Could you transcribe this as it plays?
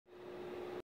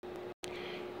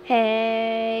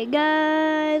Hey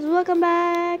guys, welcome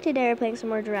back. Today we're playing some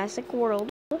more Jurassic World.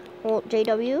 Well,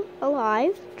 JW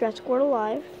Alive, Jurassic World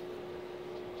Alive.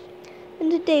 And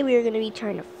today we are going to be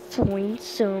trying to find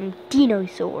some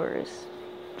dinosaurs.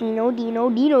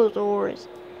 Dinosaurs.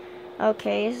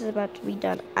 Okay, this is about to be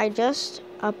done. I just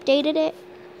updated it.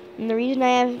 And the reason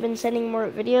I haven't been sending more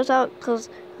videos out, because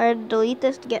I had to delete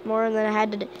this to get more, and then I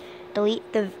had to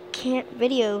delete the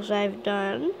videos I've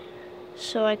done,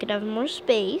 so I could have more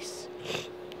space,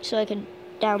 so I could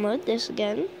download this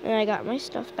again, and I got my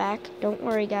stuff back. Don't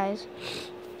worry, guys.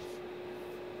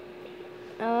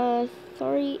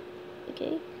 Sorry.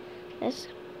 Okay, this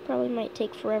probably might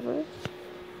take forever,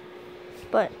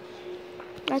 but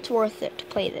that's worth it to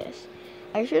play this.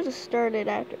 I should have started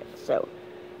after it, so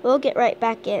we'll get right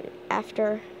back in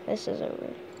after this is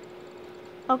over.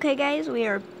 Okay, guys, we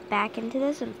are back into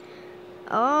this, and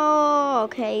oh,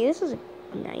 okay, this is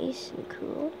nice and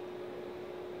cool.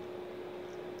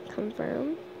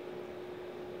 Confirm.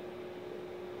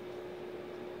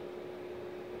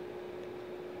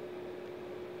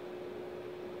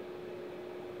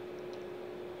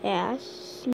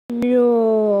 Yes.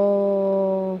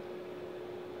 No.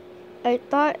 I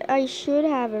thought I should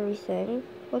have everything.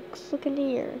 Let's look in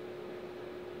here.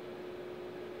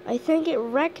 I think it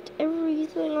wrecked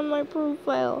everything on my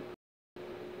profile.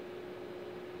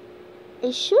 I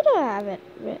should have had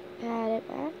it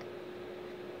back.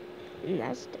 And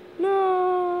that's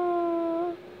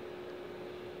no.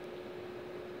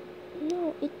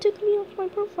 No, it took me off my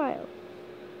profile.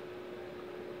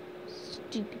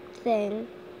 Stupid thing.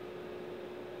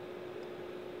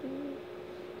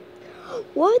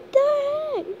 What the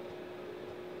heck?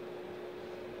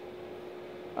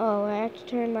 Oh, I have to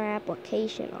turn my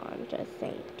application on to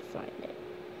find it.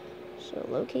 So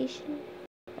location.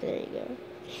 There you go.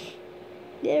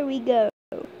 There we go.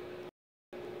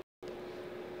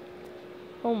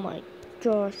 Oh my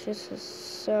gosh, this is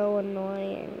so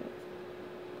annoying.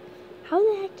 How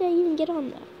the heck did I even get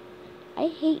on that? I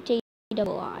hate JW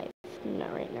Live.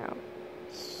 Not right now.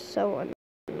 So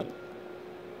annoying.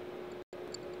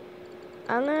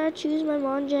 I'm gonna choose my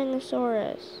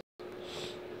Monjangosaurus.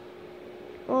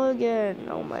 Again,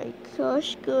 oh my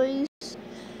gosh, guys.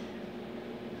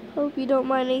 Hope you don't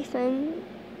mind anything.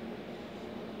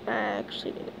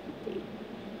 Actually,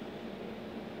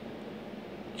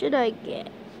 should I get?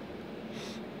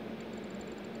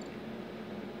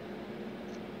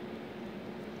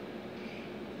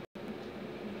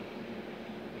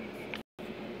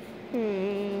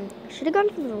 Should have gone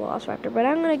for the Velociraptor, but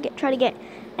I'm gonna try to get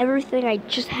everything I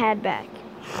just had back.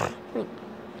 Like,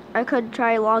 I could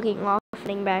try logging off,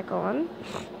 getting back on.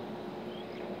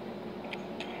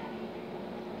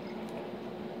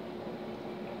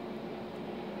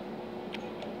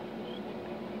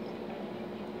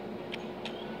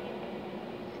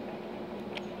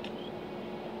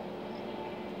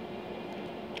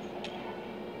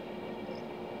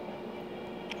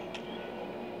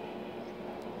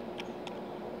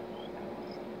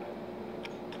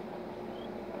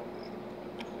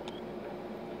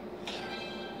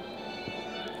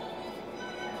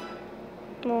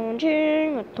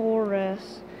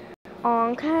 Monjangosaurus,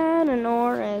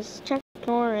 Oncanosaurus,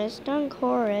 Chucknosaurus,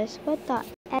 Duncosaurus, what the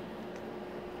heck?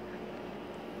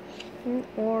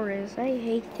 Oris, I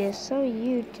hate this, so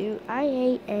you do. I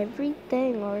hate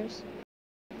everything, Oris.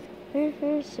 This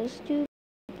is so stupid.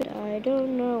 I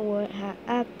don't know what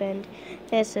happened.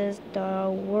 This is the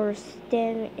worst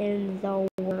thing in the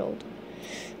world.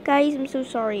 Guys, I'm so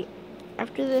sorry.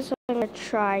 After this, I'm gonna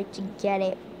try to get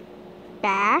it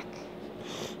back.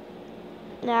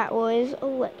 That was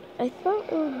I thought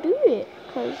it would do it,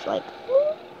 cause like,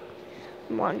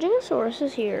 Monjangosaurus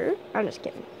is here. I'm just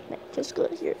kidding. Just go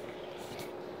here.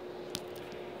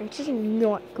 It's just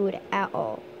not good at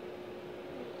all.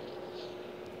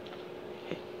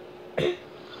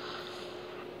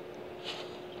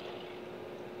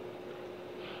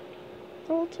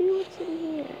 I'll do what's in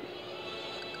here.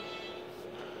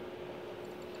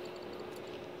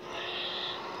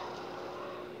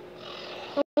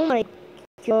 Oh my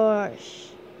gosh.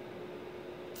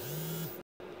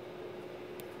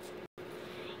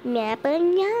 Nappa,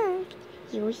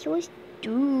 you're so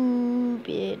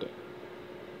stupid.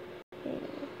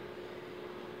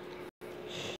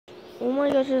 Oh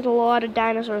my gosh, there's a lot of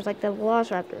dinosaurs, like the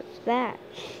Velociraptor. That.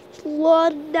 A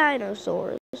lot of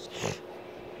dinosaurs.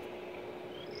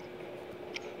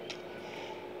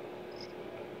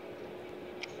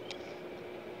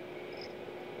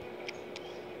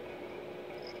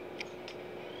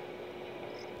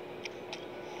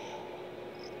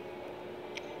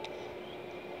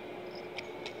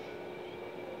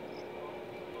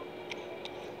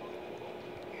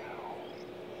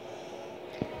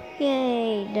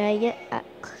 Yay, did I get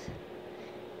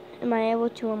am I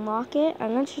able to unlock it?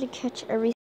 I'm gonna try to catch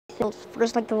everything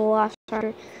first, like the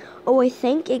Velociraptor. Oh, I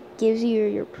think it gives you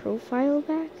your profile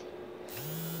back.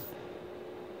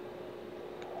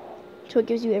 So it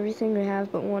gives you everything you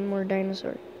have but one more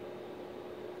dinosaur.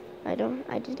 I didn't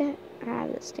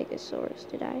have the Stegosaurus,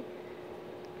 did I?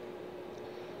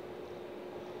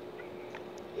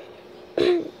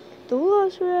 The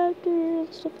Velociraptor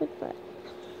and stuff like that.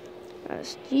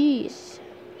 Jeez.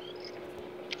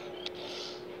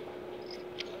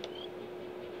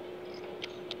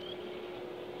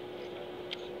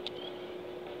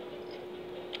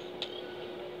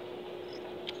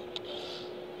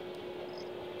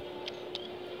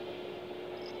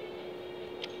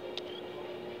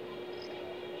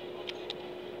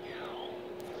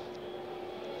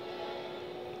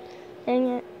 Dang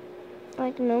it.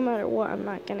 Like, no matter what, I'm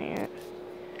not gonna get.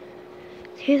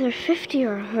 It's either 50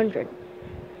 or 100.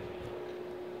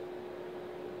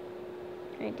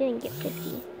 I didn't get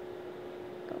 50.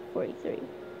 Got 43.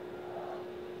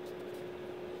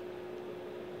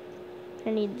 I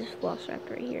need this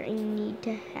Velociraptor right here. I need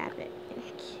to have it.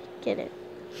 Get it.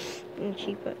 And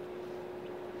keep it.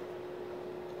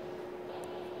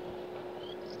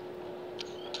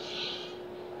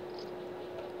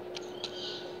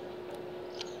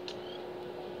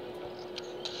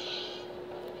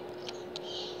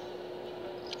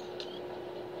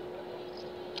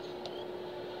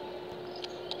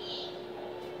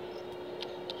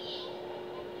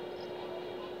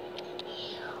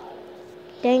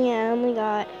 Dang it, I only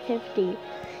got 50.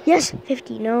 Yes,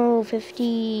 50. No,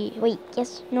 50. Wait,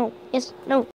 yes, no, yes,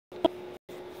 no.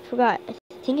 Forgot. I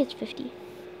think it's 50.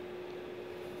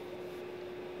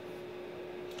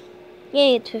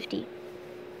 Yay, it's 50.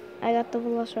 I got the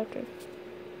Velociraptor.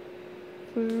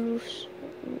 What's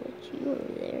you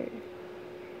over there?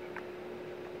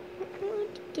 I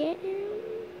want to get him.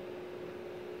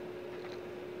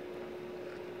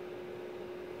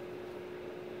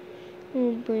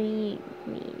 Oh, believe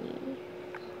me.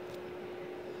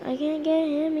 I can't get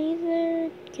him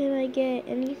either. Can I get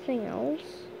anything else?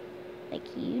 Like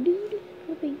you, dude?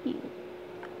 What about you?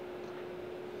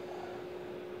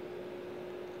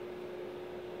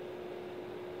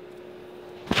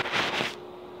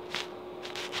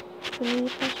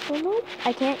 Nope,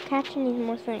 I can't catch any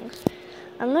more things.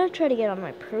 I'm gonna try to get on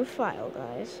my profile,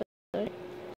 guys. So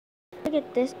to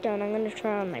get this done, I'm gonna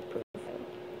try on my profile.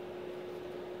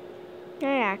 The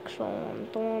actual one,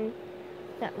 the one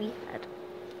that we had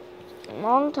a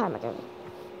long time ago.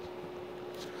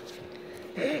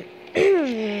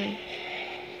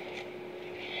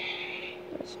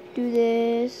 Let's do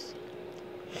this.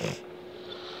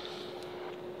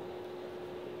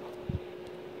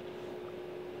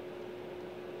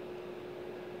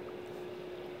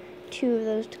 Two of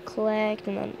those to collect,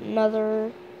 and then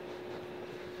another.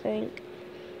 I think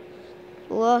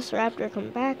Velociraptor come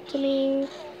back to me.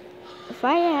 If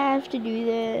I have to do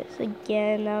this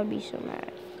again, I would be so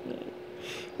mad.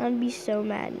 I'd be so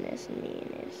madness and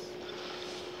meanness.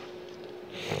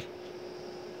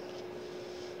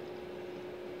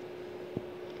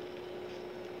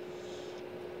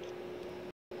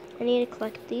 I need to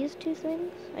collect these two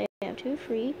things. I have two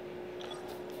free.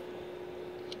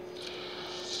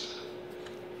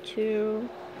 Two.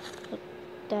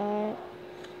 That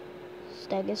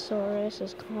Stegosaurus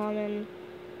is common.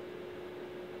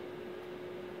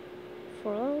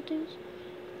 4 level 2s.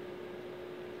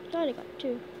 I already got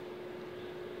 2.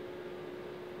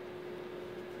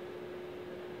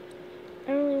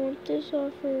 I really want this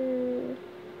offer.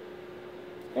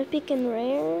 Epic and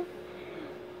rare.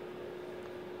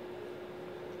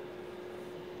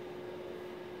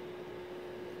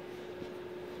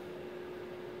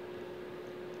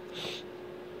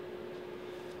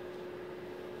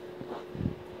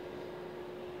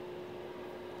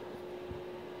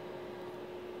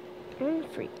 And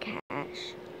free cash.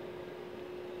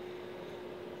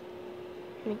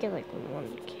 Let me get like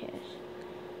 1 cash.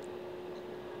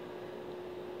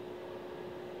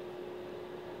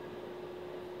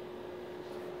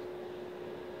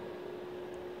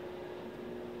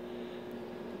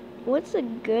 What's a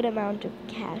good amount of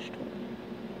cash to win?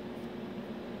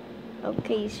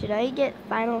 Okay, should I get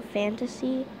Final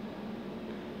Fantasy?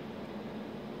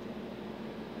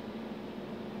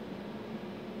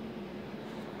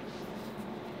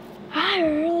 I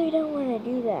really don't want to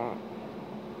do that.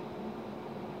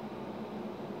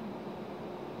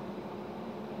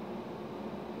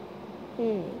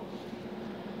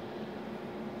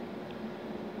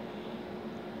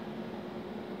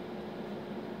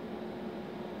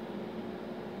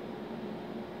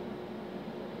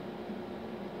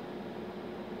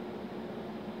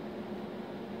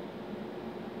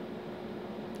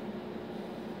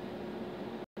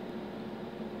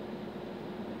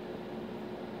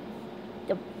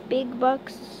 the big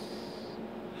box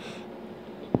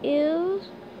is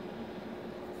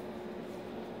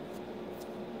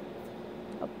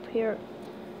up here.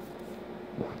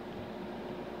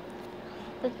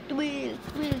 Let's do it,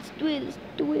 let's do it, let's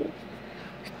do it.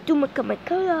 Let's do my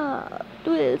color.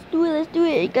 Let's do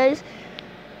it, guys.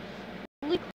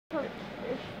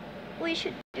 We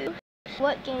should do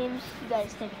what games you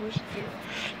guys think we should do.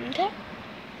 Okay?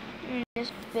 In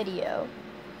this video.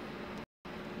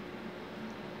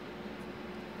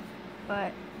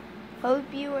 But hope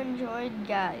you enjoyed,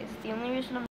 guys. The only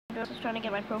reason I'm just trying to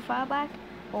get my profile back.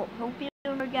 Well, hope you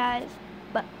enjoyed, guys.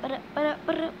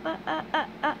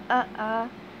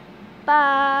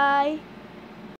 Bye.